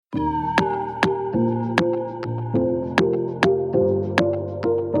Hey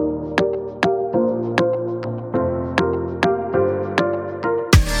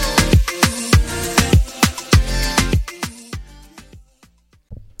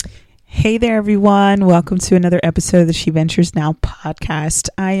there, everyone. Welcome to another episode of the She Ventures Now podcast.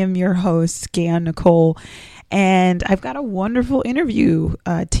 I am your host, Gayon Nicole, and I've got a wonderful interview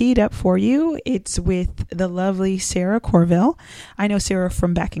teed up for you. It's with the lovely Sarah Corville. I know Sarah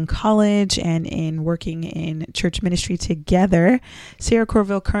from back in college and in working in church ministry together. Sarah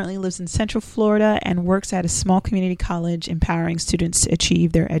Corville currently lives in Central Florida and works at a small community college, empowering students to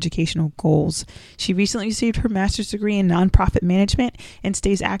achieve their educational goals. She recently received her master's degree in nonprofit management and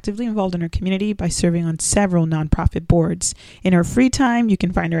stays actively involved in her community by serving on several nonprofit boards. In her free time, you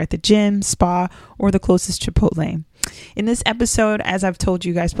can find her at the gym, spa, or the closest Chipotle. In this episode, as I've told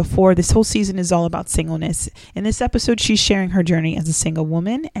you guys before, this whole season is all about singleness. In this episode, she's sharing her journey as a single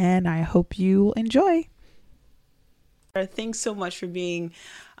woman, and I hope you enjoy. Thanks so much for being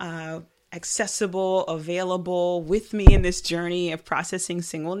accessible, available with me in this journey of processing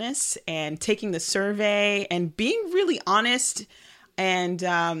singleness and taking the survey and being really honest. And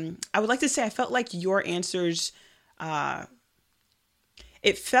I would like to say I felt like your answers,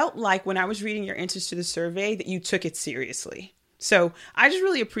 it felt like when I was reading your answers to the survey that you took it seriously. So I just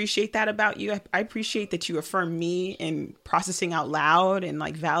really appreciate that about you. I appreciate that you affirm me in processing out loud and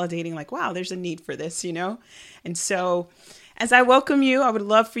like validating like, wow, there's a need for this, you know? And so as I welcome you, I would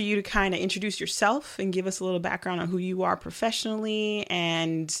love for you to kind of introduce yourself and give us a little background on who you are professionally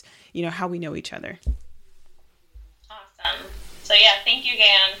and, you know, how we know each other. Awesome. So yeah, thank you,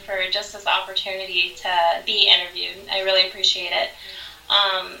 Gayon, for just this opportunity to be interviewed. I really appreciate it.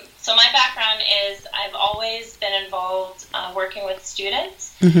 So my background is I've always been involved working with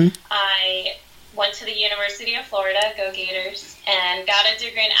students. Mm-hmm. I went to the University of Florida, go Gators, and got a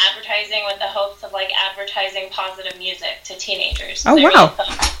degree in advertising with the hopes of like advertising positive music to teenagers. Oh, so wow. I really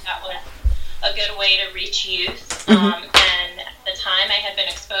thought that was a good way to reach youth. Mm-hmm. And at the time I had been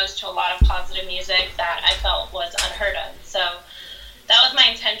exposed to a lot of positive music that I felt was unheard of. So that was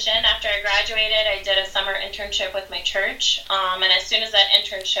my intention. After I graduated, I did a summer internship with my church. And as soon as that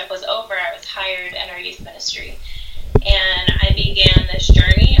internship was over, I was hired in our youth ministry. And I began this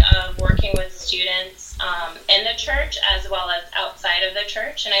journey of working with students in the church as well as outside of the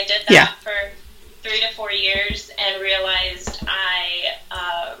church. And I did that for 3 to 4 years and realized I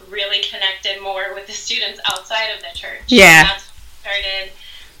really connected more with the students outside of the church. Yeah. And that's when I started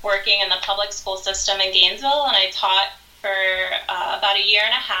working in the public school system in Gainesville, and I taught for about a year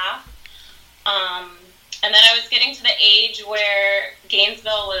and a half. And then I was getting to the age where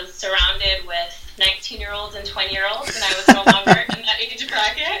Gainesville was surrounded with 19-year-olds and 20-year-olds, and I was no longer in that age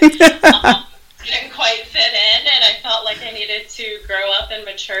bracket. Didn't quite fit in, and I felt like I needed to grow up and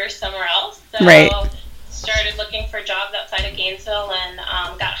mature somewhere else. So right. Started looking for jobs outside of Gainesville and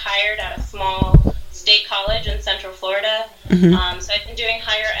got hired at a small state college in Central Florida. Mm-hmm. So I've been doing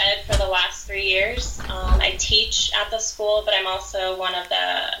higher ed for the last 3 years. I teach at the school, but I'm also one of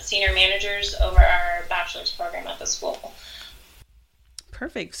the senior managers over our bachelor's program at the school.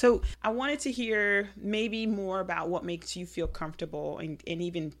 Perfect. So I wanted to hear maybe more about what makes you feel comfortable and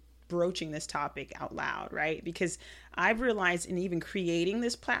even broaching this topic out loud, right? Because I've realized in even creating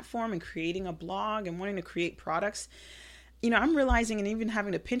this platform and creating a blog and wanting to create products, you know, I'm realizing and even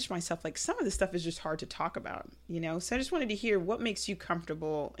having to pinch myself, like some of this stuff is just hard to talk about, you know? So I just wanted to hear what makes you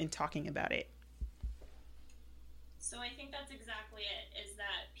comfortable in talking about it. So I think that's exactly it, is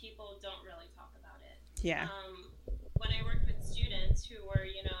that people don't really talk about it. Yeah. When I worked with students who were,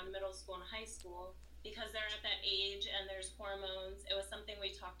 you know, in middle school and high school, because they're at that age and there's hormones, it was something we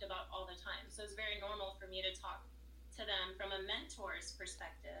talked about all the time. So it's very normal for me to talk to them from a mentor's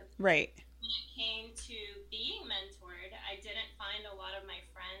perspective. Right. When it came to being mentored, I didn't find a lot of my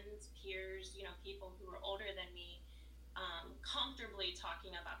friends, peers, you know, people who were older than me, comfortably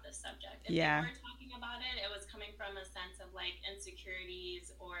talking about this subject. If they were talking about it, it was coming from a sense of like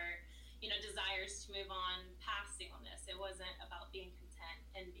insecurities or, you know, desires to move on past singleness. It wasn't about being content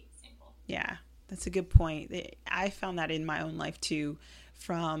and being single. Yeah, that's a good point. I found that in my own life too,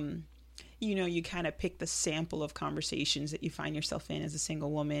 from, you know, you kind of pick the sample of conversations that you find yourself in as a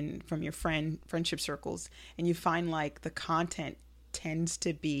single woman from your friendship circles, and you find like the content tends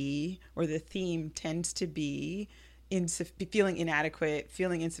to be, or the theme tends to be feeling inadequate,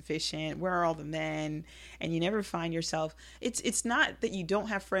 feeling insufficient. Where are all the men? And you never find yourself. It's not that you don't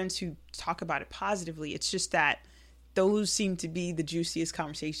have friends who talk about it positively. It's just that those seem to be the juiciest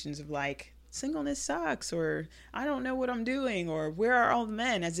conversations of like, singleness sucks, or I don't know what I'm doing, or where are all the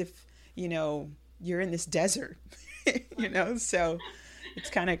men? As if, you know, you're in this desert, you know? So It's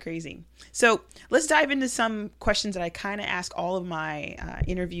kind of crazy. So let's dive into some questions that I kind of ask all of my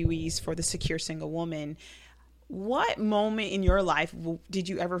interviewees for the Secure Single Woman. What moment in your life did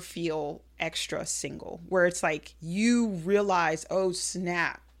you ever feel extra single, where it's like you realize, oh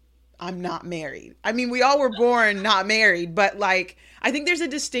snap, I'm not married? I mean, we all were born not married, but like, I think there's a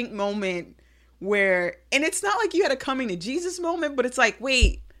distinct moment where, and it's not like you had a coming to Jesus moment, but it's like,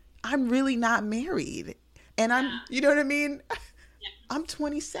 wait, I'm really not married. And I'm, you know what I mean? I'm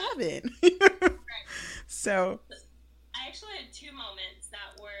 27. So. I actually had two moments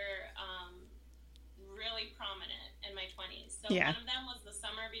that were really prominent in my 20s. So one of them was the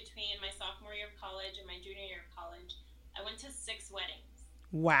summer between my sophomore year of college and my junior year of college. I went to 6 weddings.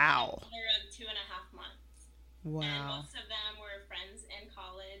 Wow. They're 2.5 months. Wow. And most of them were friends in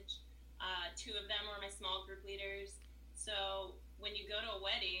college. 2 of them were my small group leaders. So when you go to a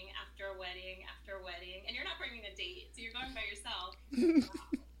wedding after a wedding after a wedding, and you're not bringing a date, so you're going by yourself.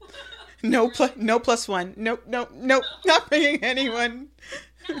 No plus one. Nope. Not bringing anyone.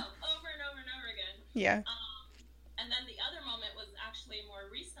 No, over and over and over again. Yeah. And then the other moment was actually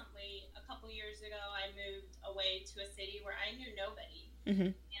more recently. A couple years ago, I moved away to a city where I knew nobody.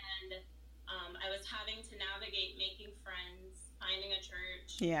 Mm-hmm. And I was having to navigate making friends, finding a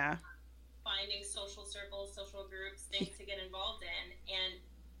church. Yeah. Finding social circles, social groups, things to get involved in. And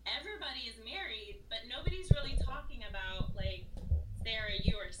everybody is married, but nobody's really talking about, like, Sarah,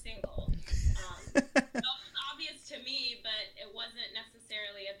 you are single. It was obvious to me, but it wasn't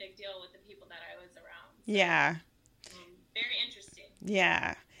necessarily a big deal with the people that I was around. So, yeah. Very interesting.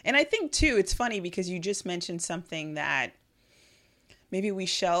 Yeah. And I think, too, it's funny because you just mentioned something that maybe we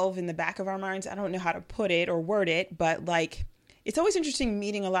shelve in the back of our minds. I don't know how to put it or word it, but, like, it's always interesting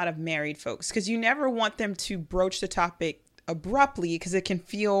meeting a lot of married folks because you never want them to broach the topic abruptly because it can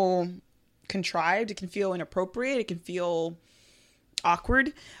feel contrived. It can feel inappropriate. It can feel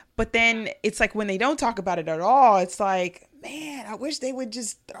awkward. But then it's like when they don't talk about it at all, it's like, man, I wish they would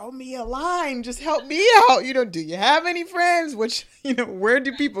just throw me a line. Just help me out. Do you have any friends? Which, where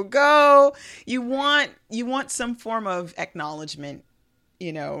do people go? You want some form of acknowledgement.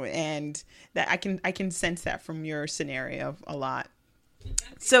 And that I can sense that from your scenario a lot.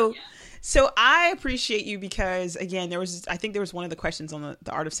 So I appreciate you because, again, I think there was one of the questions on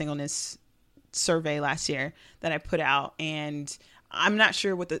the Art of Singleness survey last year that I put out, and I'm not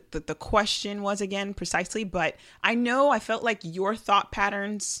sure what the question was again precisely, but I felt like your thought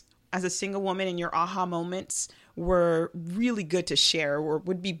patterns as a single woman and your aha moments were really good to share or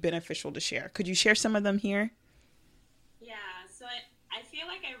would be beneficial to share. Could you share some of them here? Yeah, so I feel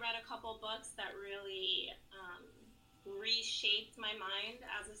like I read a couple books that really reshaped my mind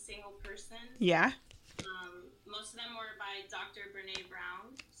as a single person. Yeah. Most of them were by Dr. Brené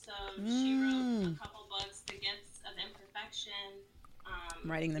Brown. So she wrote a couple books, The Gifts of Imperfection,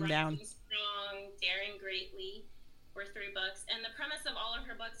 writing them down. Strong, Daring Greatly were 3 books. And the premise of all of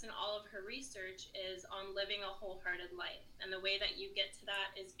her books and all of her research is on living a wholehearted life. And the way that you get to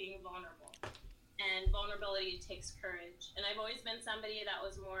that is being vulnerable. And vulnerability takes courage. And I've always been somebody that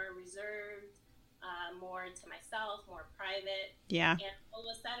was more reserved, more to myself, more private. Yeah. And all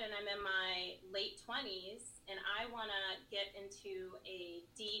of a sudden, I'm in my late 20s, and I want to get into a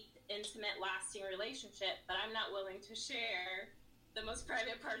deep, intimate, lasting relationship, but I'm not willing to share the most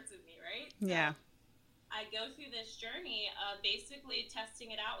private parts of me, right? Yeah. So I go through this journey of basically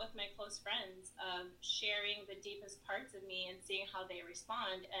testing it out with my close friends, of sharing the deepest parts of me and seeing how they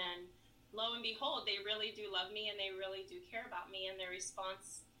respond. And lo and behold, they really do love me and they really do care about me. And their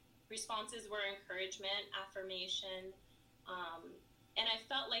responses were encouragement, affirmation. And I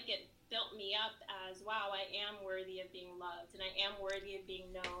felt like it built me up as, wow, I am worthy of being loved, and I am worthy of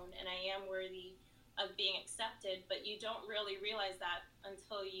being known, and I am worthy of being accepted. But you don't really realize that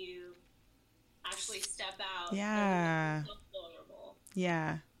until you actually step out. Yeah. And feel vulnerable.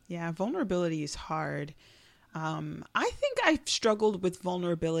 Yeah. Yeah. Vulnerability is hard. I think I struggled with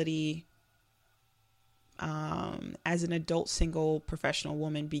vulnerability as an adult single professional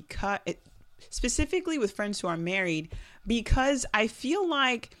woman, because specifically with friends who are married, because I feel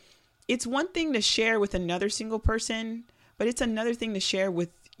like it's one thing to share with another single person, but it's another thing to share with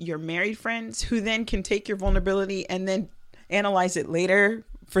your married friends who then can take your vulnerability and then analyze it later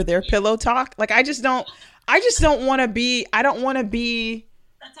for their pillow talk. Like, I don't want to be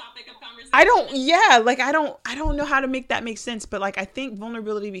The topic of conversation. I don't know how to make that make sense. But like, I think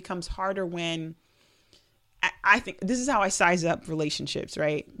vulnerability becomes harder when I think this is how I size up relationships,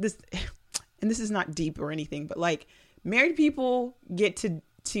 right? This is not deep or anything, but like, married people get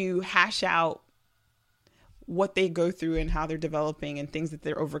to hash out what they go through and how they're developing and things that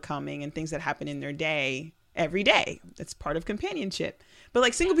they're overcoming and things that happen in their day every day. That's part of companionship. But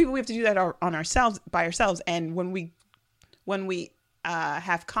like single people, we have to do that on ourselves, by ourselves. And when we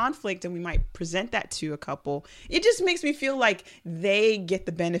have conflict and we might present that to a couple, it just makes me feel like they get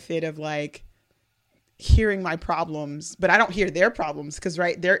the benefit of like hearing my problems, but I don't hear their problems because,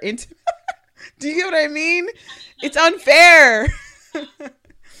 right, they're into. Do you get what I mean? It's unfair.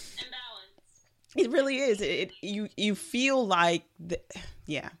 It really is. You feel like,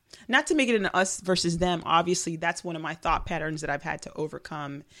 yeah. Not to make it an us versus them. Obviously, that's one of my thought patterns that I've had to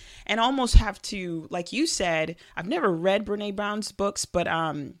overcome, and almost have to, like you said, I've never read Brene Brown's books, but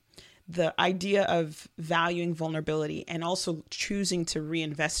the idea of valuing vulnerability and also choosing to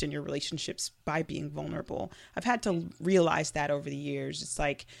reinvest in your relationships by being vulnerable. I've had to realize that over the years. It's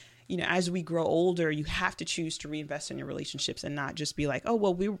like, you know, as we grow older, you have to choose to reinvest in your relationships and not just be like, oh,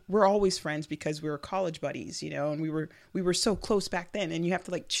 well, we're always friends because we were college buddies, you know, and we were so close back then. And you have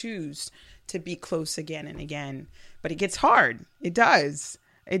to like choose to be close again and again. But it gets hard. It does.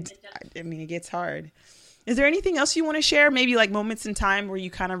 It gets hard. Is there anything else you want to share? Maybe like moments in time where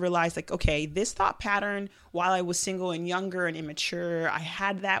you kind of realize like, okay, this thought pattern while I was single and younger and immature, I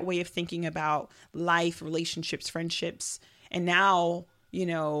had that way of thinking about life, relationships, friendships. And now, you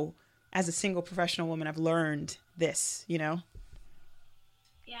know, as a single professional woman, I've learned this, you know?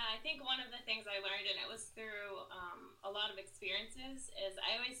 Yeah, I think one of the things I learned, and it was through a lot of experiences, is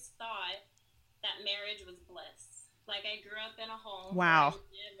I always thought that marriage was bliss. Like, I grew up in a home wow.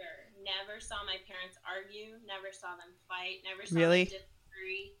 where I never saw my parents argue, never saw them fight, never saw really? them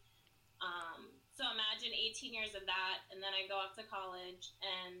disagree. So imagine 18 years of that, and then I go off to college,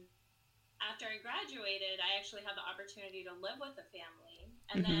 and after I graduated, I actually had the opportunity to live with a family.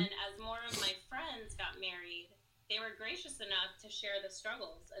 And then as more of my friends got married, they were gracious enough to share the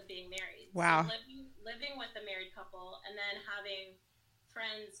struggles of being married. Wow. So living with a married couple and then having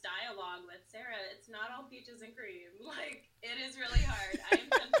friends dialogue with Sarah, it's not all peaches and cream. Like, it is really hard. I'm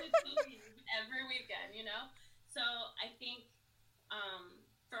tempted to leave every weekend, you know? So I think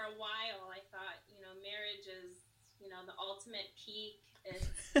for a while I thought, you know, marriage is, you know, the ultimate peak. It's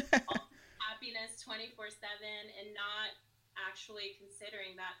happiness 24/7, and not actually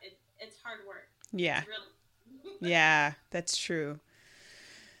considering that it's hard work. Yeah. Really. Yeah, that's true.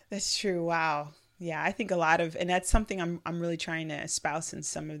 That's true. Wow. Yeah, I think a lot of, and that's something I'm really trying to espouse in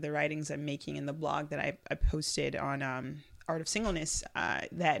some of the writings I'm making in the blog that I posted on Art of Singleness,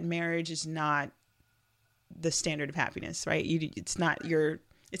 that marriage is not the standard of happiness, right? It's not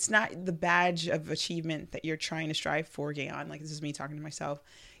the badge of achievement that you're trying to strive for, Gayon. Like, this is me talking to myself.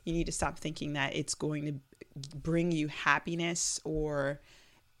 You need to stop thinking that it's going to bring you happiness, or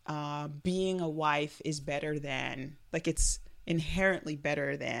being a wife is better than, like, it's inherently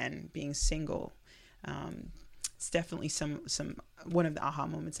better than being single. It's definitely one of the aha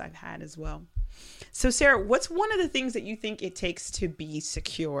moments I've had as well. So Sarah, what's one of the things that you think it takes to be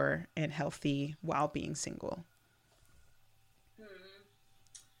secure and healthy while being single?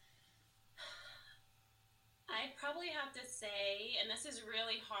 I'd probably have to say, and this is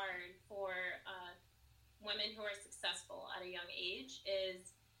really hard for women who are successful at a young age,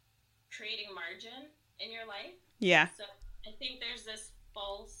 is creating margin in your life. Yeah. So I think there's this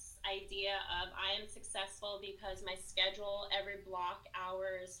false idea of I am successful because my schedule every block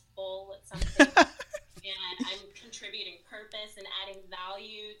hour is full with something and I'm contributing purpose and adding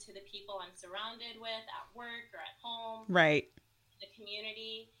value to the people I'm surrounded with at work or at home. Right. The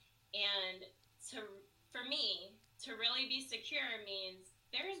community. And for me, to really be secure means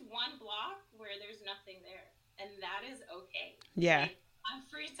there's one block where there's nothing there, and that is okay. Yeah. Like, have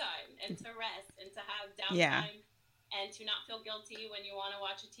free time and to rest and to have downtime. Yeah. And to not feel guilty when you want to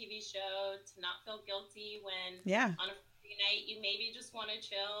watch a TV show, to not feel guilty when on a Friday night you maybe just want to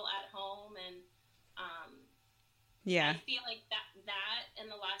chill at home. And I feel like that in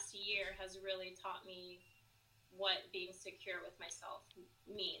the last year has really taught me what being secure with myself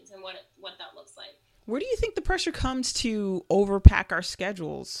means and what that looks like. Where do you think the pressure comes to overpack our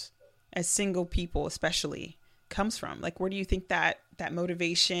schedules as single people, especially, comes from? Like, where do you think that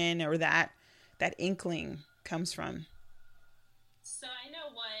motivation or that inkling comes from? So I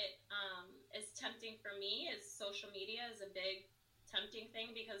know what is tempting for me is social media is a big tempting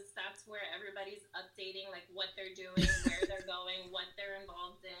thing, because that's where everybody's updating like what they're doing, where they're going, what they're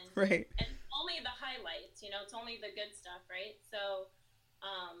involved in. Right. And only the highlights, you know, it's only the good stuff, right? So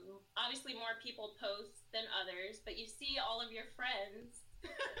obviously more people post than others, but you see all of your friends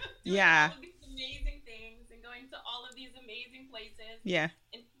doing all of these amazing things and going to all of these amazing places. Yeah.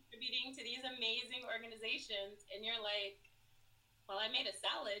 And contributing to these amazing organizations, and you're like, well, I made a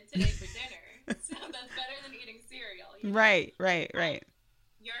salad today for dinner, so that's better than eating cereal. You know? Right.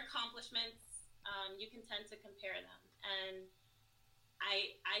 Your accomplishments you can tend to compare them. And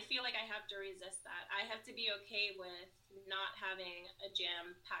I feel like I have to resist that. I have to be okay with not having a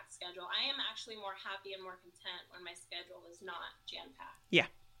jam-packed schedule. I am actually more happy and more content when my schedule is not jam-packed. Yeah.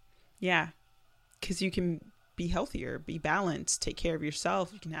 Yeah. Because you can be healthier, be balanced, take care of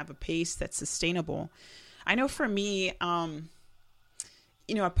yourself. You can have a pace that's sustainable. I know for me, I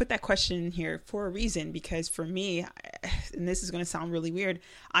put that question in here for a reason, because for me, and this is going to sound really weird,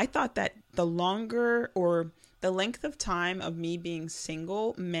 I thought that the longer or the length of time of me being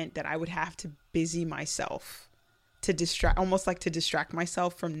single meant that I would have to busy myself to distract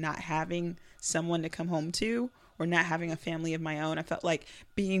myself from not having someone to come home to, or not having a family of my own. I felt like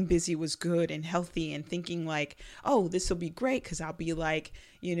being busy was good and healthy, and thinking like, oh, this will be great because I'll be like,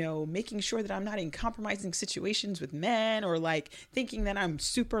 making sure that I'm not in compromising situations with men, or like thinking that I'm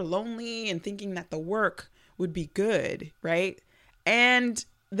super lonely and thinking that the work would be good, right? And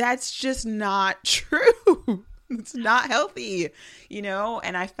that's just not true. It's not healthy,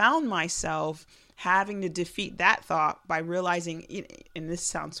 and I found myself having to defeat that thought by realizing, and this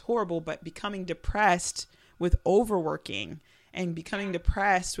sounds horrible, but becoming depressed with overworking, and becoming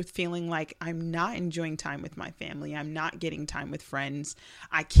depressed with feeling like I'm not enjoying time with my family. I'm not getting time with friends.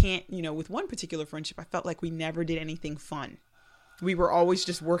 I can't, with one particular friendship, I felt like we never did anything fun. We were always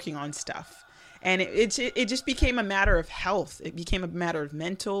just working on stuff. And it just became a matter of health. It became a matter of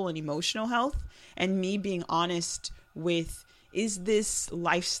mental and emotional health, and me being honest with, is this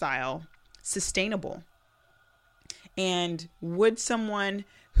lifestyle sustainable? And would someone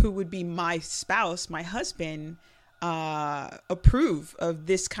who would be my spouse, my husband, approve of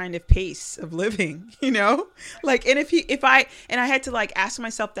this kind of pace of living, like, and I had to like ask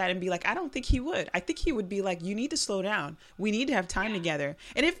myself that and be like, I don't think he would. I think he would be like, you need to slow down. We need to have time together.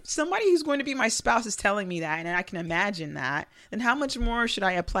 And if somebody who's going to be my spouse is telling me that, and I can imagine that, then how much more should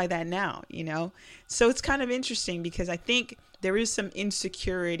I apply that now? So it's kind of interesting, because I think there is some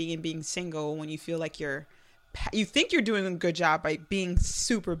insecurity in being single when you feel like you think you're doing a good job by being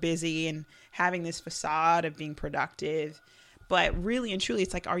super busy and having this facade of being productive. But really and truly,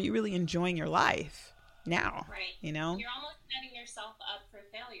 it's like, are you really enjoying your life now? Right. You're almost setting yourself up for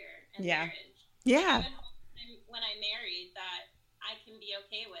failure in marriage. Yeah. When I'm married, that I can be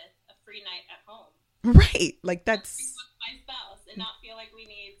okay with a free night at home. Right. Like that's with my spouse, and not feel like we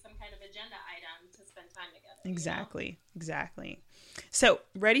need some kind of agenda item to spend time together. Exactly. So,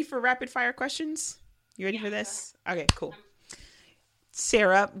 ready for rapid fire questions? You ready for this? Okay, cool.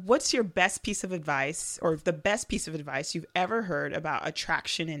 Sarah, what's your best piece of advice, or the best piece of advice you've ever heard about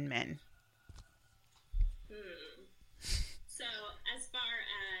attraction in men? So, as far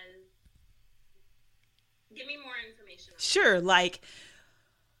as, give me more information. Sure. Like,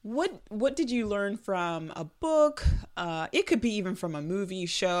 what did you learn from a book? It could be even from a movie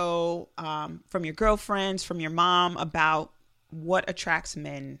show, from your girlfriends, from your mom, about what attracts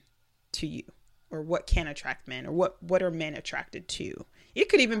men to you. Or what can attract men, or what are men attracted to? It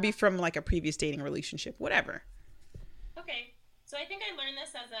could even be from like a previous dating relationship, whatever. Okay, so I think I learned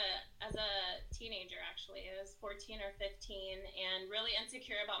this as a teenager. Actually, I was 14 or 15, and really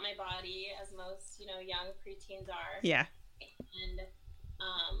insecure about my body, as most young preteens are. Yeah. And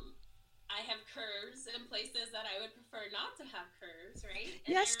I have curves in places that I would prefer not to have curves, right?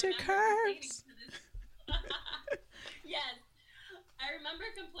 And yes, to curves. Yes. I remember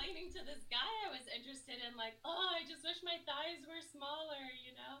complaining to this guy I was interested in, like, oh, I just wish my thighs were smaller,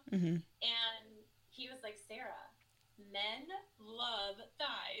 Mm-hmm. And he was like, Sarah, men love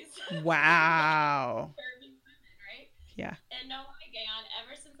thighs. Wow. Curvy women, right? Yeah. And no lie, Gayon,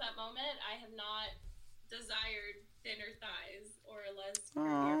 ever since that moment, I have not desired thinner thighs or less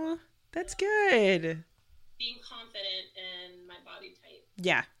curvy. Aw, that's good. Being confident in my body type.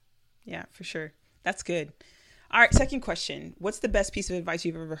 Yeah, for sure. That's good. All right, second question. What's the best piece of advice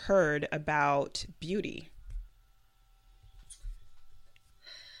you've ever heard about beauty?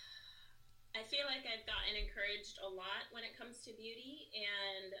 I feel like I've gotten encouraged a lot when it comes to beauty,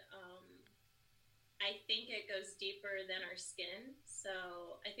 and I think it goes deeper than our skin.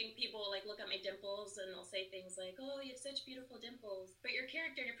 So I think people like look at my dimples and they'll say things like, oh, you have such beautiful dimples, but your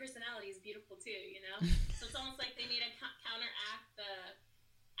character and your personality is beautiful too, So it's almost like they need to counteract the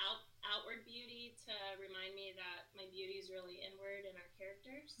outward beauty to remind me that my beauty is really inward in our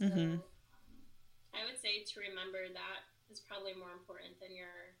characters. So I would say to remember that is probably more important than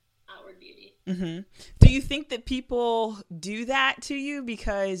your outward beauty. Mm-hmm. Do you think that people do that to you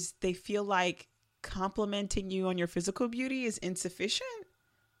because they feel like complimenting you on your physical beauty is insufficient?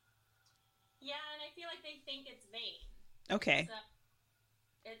 Yeah, and I feel like they think it's vain. Okay. So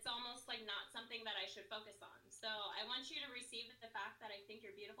it's almost like not something that I should focus on. So I want you to receive the fact that I think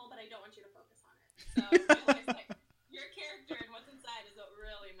you're beautiful, but I don't want you to focus on it. So I realized like your character and what's inside is what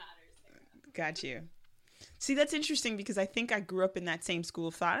really matters, Sarah. Got you. See, that's interesting because I think I grew up in that same school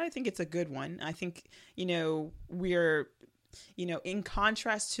of thought. I think it's a good one. I think, we're, in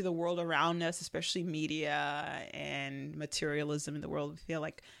contrast to the world around us, especially media and materialism in the world, I feel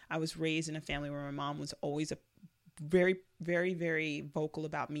like I was raised in a family where my mom was always a very, very, very vocal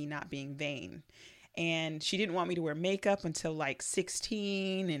about me not being vain. And she didn't want me to wear makeup until like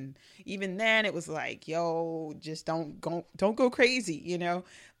 16. And even then it was like, yo, just don't go crazy.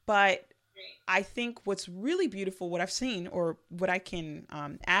 But I think what's really beautiful, what I've seen or what I can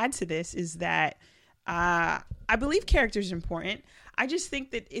add to this is that I believe character is important. I just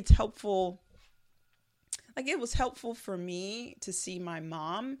think that it's helpful. Like it was helpful for me to see my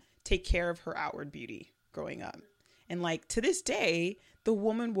mom take care of her outward beauty growing up. And like to this day, the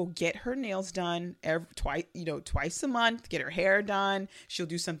woman will get her nails done twice a month, get her hair done. She'll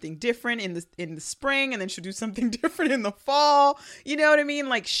do something different in the spring, and then she'll do something different in the fall. You know what I mean?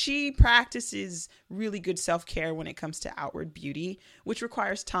 Like she practices really good self-care when it comes to outward beauty, which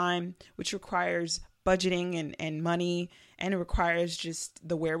requires time, which requires budgeting and money, and it requires just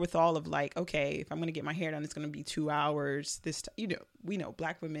the wherewithal of like, okay, if I'm going to get my hair done, it's going to be 2 hours. We know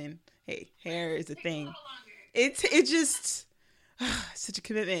Black women, hey, hair is a thing. It's just such a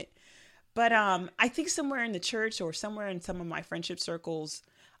commitment. But I think somewhere in the church or somewhere in some of my friendship circles,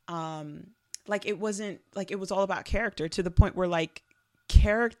 like it was all about character to the point where like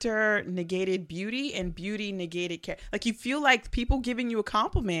character negated beauty and beauty negated character. Like you feel like people giving you a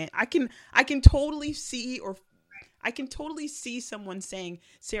compliment. I can totally see someone saying,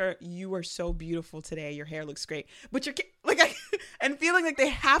 Sarah, you are so beautiful today. Your hair looks great. But you're like, and feeling like they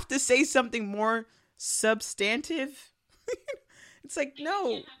have to say something more substantive. It's like,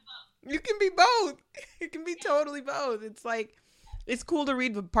 no, you can be both. It can be totally both. It's like, it's cool to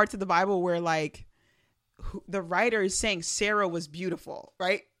read parts of the Bible where like the writer is saying Sarah was beautiful,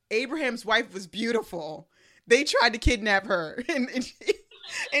 right? Abraham's wife was beautiful. They tried to kidnap her in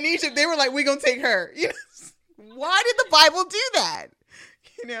Egypt. They were like, we're going to take her. Why did the Bible do that?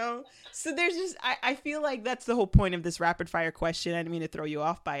 So there's just, I feel like that's the whole point of this rapid fire question. I didn't mean to throw you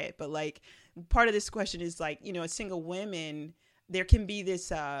off by it, but like part of this question is like, as single women, there can be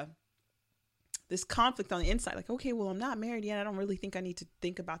this conflict on the inside. Like, okay, well, I'm not married yet. I don't really think I need to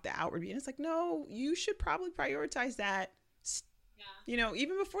think about the outward beauty. And it's like, no, you should probably prioritize that,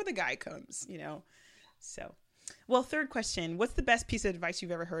 even before the guy comes, So, well, third question, what's the best piece of advice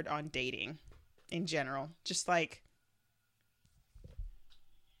you've ever heard on dating in general? Just like,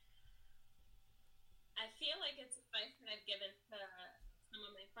 I feel like it's advice that I've given to some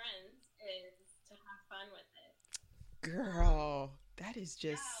of my friends is to have fun with it. Girl, that is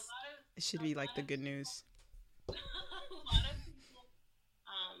just, it should be like the good news. A lot of people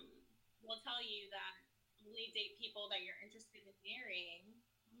will tell you that only date people that you're interested in marrying.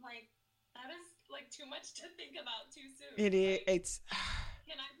 I'm like, that is like too much to think about too soon. It is. Like, it's.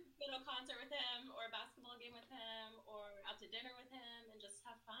 Can I just go to a concert with him or a basketball game with him or out to dinner with him and just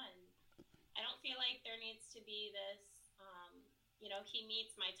have fun? I don't feel like there needs to be this, he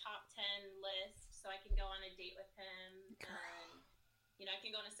meets my top 10 list so I can go on a date with him. And, I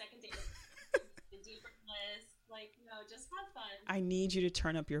can go on a second date with the deeper list. Like, just have fun. I need you to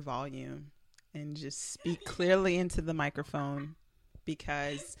turn up your volume and just speak clearly into the microphone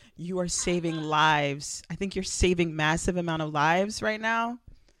because you are saving lives. I think you're saving massive amount of lives right now.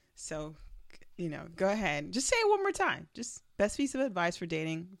 So, go ahead. Just say it one more time. Just best piece of advice for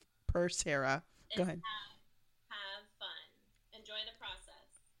dating per Sarah. Go ahead. Have fun. Enjoy the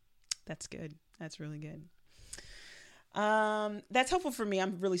process. That's good. That's really good. That's helpful for me.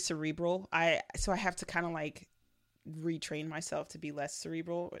 I'm really cerebral. So I have to kind of like retrain myself to be less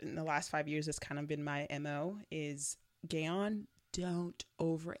cerebral. In the last 5 years, that's kind of been my MO is Gayon, don't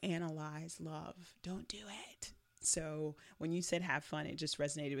overanalyze love. Don't do it. So when you said have fun, it just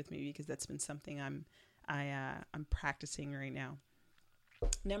resonated with me because that's been something I'm practicing right now.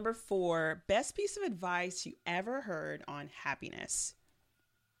 Number 4, best piece of advice you ever heard on happiness.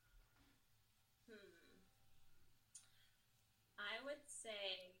 I would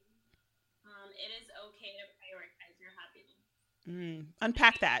say it is okay to prioritize your happiness.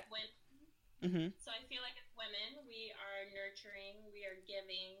 Unpack that. So I feel like as women, we are nurturing, we are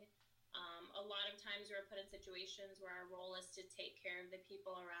giving. A lot of times we're put in situations where our role is to take care of the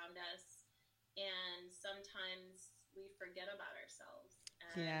people around us. And sometimes we forget about ourselves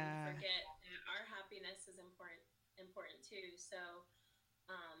and forget that our happiness is important too. So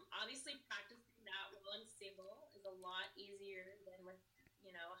obviously practicing that while I'm single is a lot easier than with,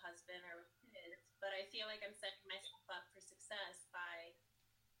 a husband or with kids. But I feel like I'm setting myself up for success by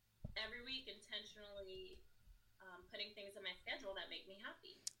every week week intentionally putting things in my schedule that make me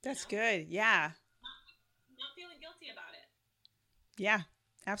happy. That's good. Yeah. Not feeling guilty about it. Yeah,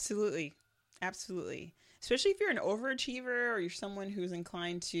 absolutely. Absolutely. Especially if you're an overachiever or you're someone who's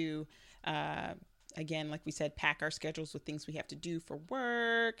inclined to, again, like we said, pack our schedules with things we have to do for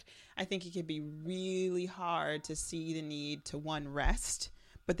work. I think it can be really hard to see the need to, one, rest,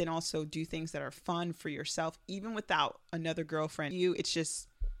 but then also do things that are fun for yourself, even without another girlfriend. It's just,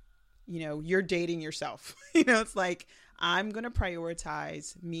 you're dating yourself. It's like, I'm going to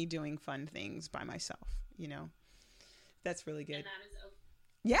prioritize me doing fun things by myself, That's really good. And that is okay.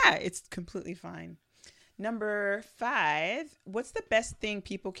 Yeah, it's completely fine. Number 5, what's the best thing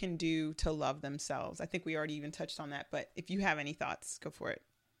people can do to love themselves? I think we already even touched on that, but if you have any thoughts, go for it.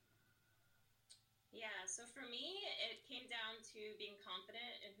 Yeah, so for me, it came down to being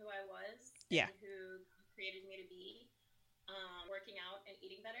confident in who I was. Yeah. And who created me to be, working out and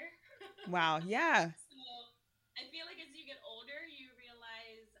eating better. Wow, yeah. So I feel like as you get older, you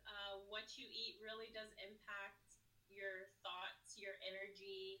realize what you eat really does impact your thoughts, your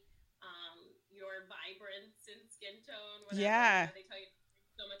energy, your vibrance and skin tone. Whatever. Yeah. They tell you to drink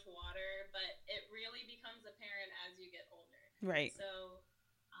so much water, but it really becomes apparent as you get older. Right. So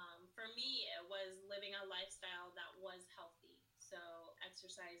for me, it was living a lifestyle that was healthy. So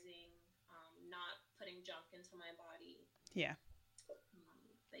exercising, not putting junk into my body. Yeah.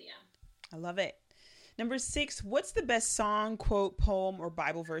 But yeah. I love it. Number 6, what's the best song, quote, poem, or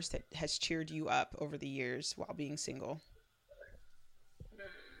Bible verse that has cheered you up over the years while being single?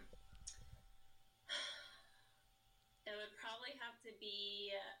 It would probably have to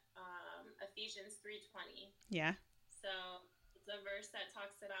be Ephesians 3:20. Yeah. So it's a verse that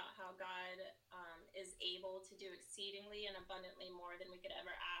talks about how God is able to do exceedingly and abundantly more than we could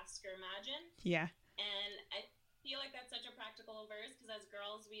ever ask or imagine. Yeah. And I feel like that's such a practical verse because as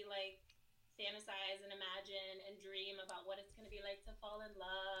girls, we fantasize and imagine and dream about what it's going to be like to fall in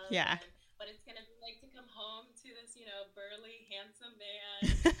love. Yeah. And what it's going to be like to come home to this, burly, handsome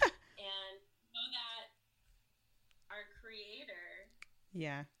man. And know that our Creator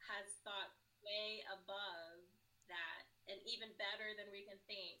has thought way above that and even better than we can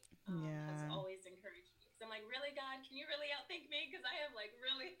think. Has always encouraged me. So I'm like, really, God, can you really outthink me? Because I have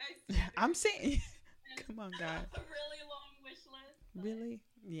really high standards. I'm saying, come on, God. A really long wish list. Really?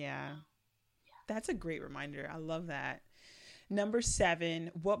 Yeah. That's a great reminder. I love that. Number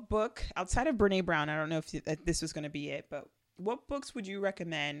 7, what book, outside of Brene Brown, I don't know if this was going to be it, but what book would you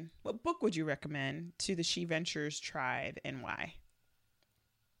recommend to the She Ventures tribe and why?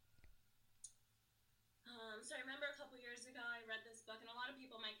 So I remember a couple years ago, I read this book, and a lot of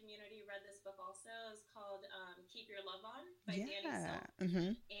people in my community read this book also. It's called Keep Your Love On by Danny Silk.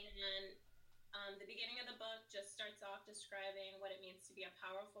 Mm-hmm. And the beginning of the book just starts off describing what it means to be a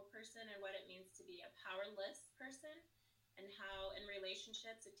powerful person and what it means to be a powerless person, and how in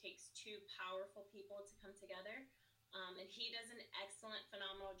relationships it takes 2 powerful people to come together. And he does an excellent,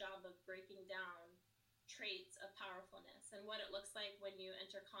 phenomenal job of breaking down traits of powerfulness and what it looks like when you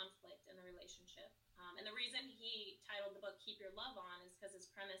enter conflict in a relationship. And the reason he titled the book Keep Your Love On is because his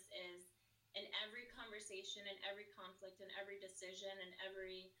premise is in every conversation, in every conflict, in every decision, in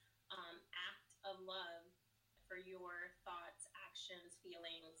every act of love for your thoughts, actions,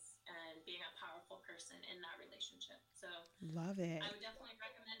 feelings, and being a powerful person in that relationship. So love it. I would definitely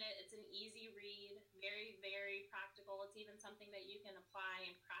recommend it. It's an easy read, very, very practical. It's even something that you can apply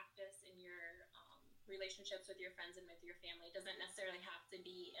and practice in your relationships with your friends and with your family. It doesn't necessarily have to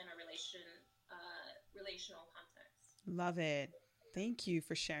be in a relational context. Love it. Thank you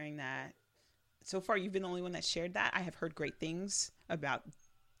for sharing that. So far, you've been the only one that shared that. I have heard great things about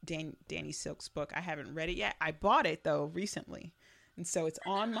Danny Silk's book. I haven't read it yet. I bought it though recently, and so it's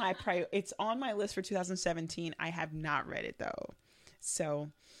on my it's on my list for 2017. I have not read it though. So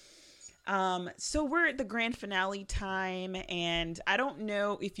we're at the grand finale time, and I don't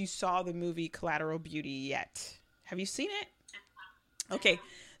know if you saw the movie Collateral Beauty yet. Have you seen it? Okay,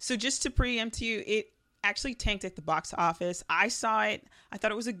 so just to preempt you, it actually tanked at the box office. I saw it. I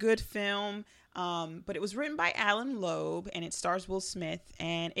thought it was a good film, but it was written by Alan Loeb, and it stars Will Smith,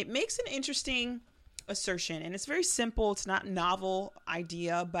 and it makes an interesting assertion, and it's very simple. It's not a novel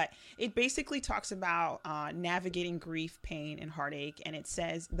idea, but it basically talks about navigating grief, pain, and heartache, and it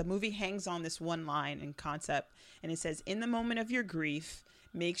says, the movie hangs on this one line and concept, and it says, in the moment of your grief,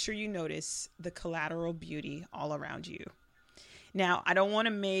 make sure you notice the collateral beauty all around you. Now, I don't want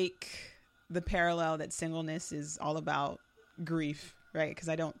to make the parallel that singleness is all about grief, right? Because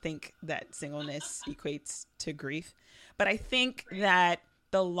I don't think that singleness equates to grief. But I think that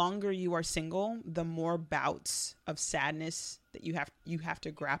the longer you are single, the more bouts of sadness that you have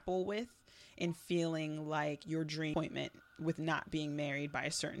to grapple with. in feeling like your dream appointment with not being married by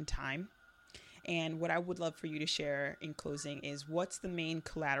a certain time. And what I would love for you to share in closing is, what's the main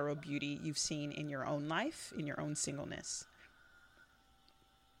collateral beauty you've seen in your own life, in your own singleness?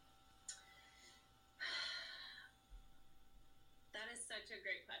 That is such a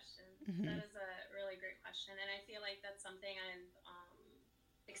great question. Mm-hmm. That is a really great question. And I feel like that's something I've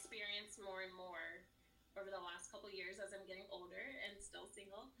experienced more and more over the last couple of years as I'm getting older and still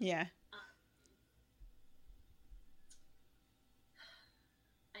single. Yeah.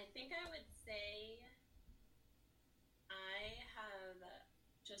 I think I would say I have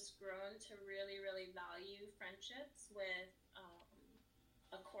just grown to really, really value friendships with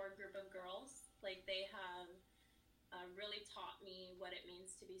a core group of girls. Like, they have really taught me what it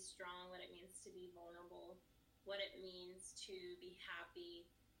means to be strong, what it means to be vulnerable, what it means to be happy.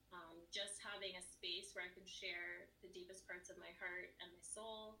 Just having a space where I can share the deepest parts of my heart and my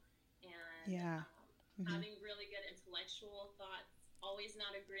soul, and having really good intellectual thoughts, always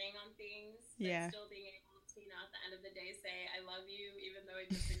not agreeing on things, but still being able to, at the end of the day, say, I love you, even though I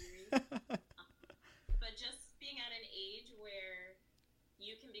disagree. But just being at an age where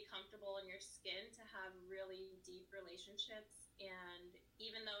you can be comfortable in your skin to have really deep relationships, and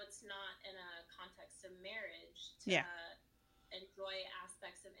even though it's not in a context of marriage, to enjoy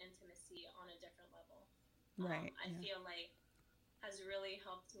aspects of intimacy on a different level. Right. I feel like has really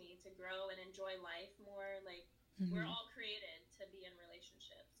helped me to grow and enjoy life more. Like, we're all created to be in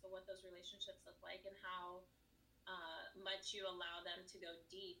relationships. So what those relationships look like and how much you allow them to go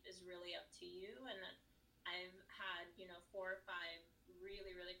deep is really up to you. And I've had, 4 or 5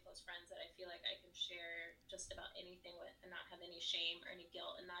 really, really close friends that I feel like I can share just about anything with and not have any shame or any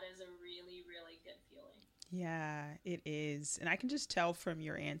guilt. And that is a really, really good feeling. Yeah, it is. And I can just tell from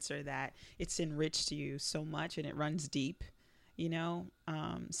your answer that it's enriched you so much and it runs deep,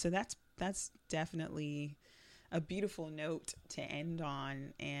 So that's definitely a beautiful note to end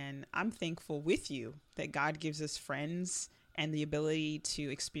on. And I'm thankful with you that God gives us friends and the ability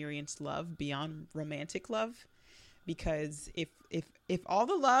to experience love beyond romantic love. Because if all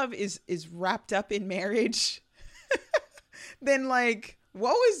the love is wrapped up in marriage, then like,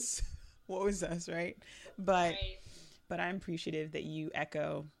 what was us, right? But I'm appreciative that you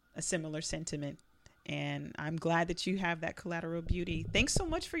echo a similar sentiment, and I'm glad that you have that collateral beauty. Thanks so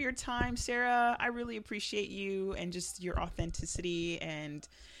much for your time, Sarah. I really appreciate you and just your authenticity and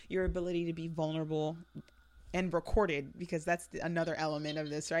your ability to be vulnerable and recorded, because that's another element of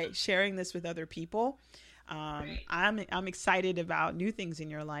this, right? Sharing this with other people. I'm excited about new things in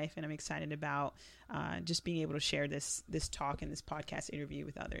your life, and I'm excited about just being able to share this talk and this podcast interview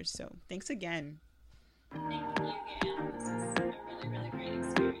with others. So thanks again. Thank you, Gail. This was a really, really great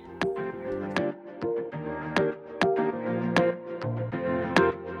experience.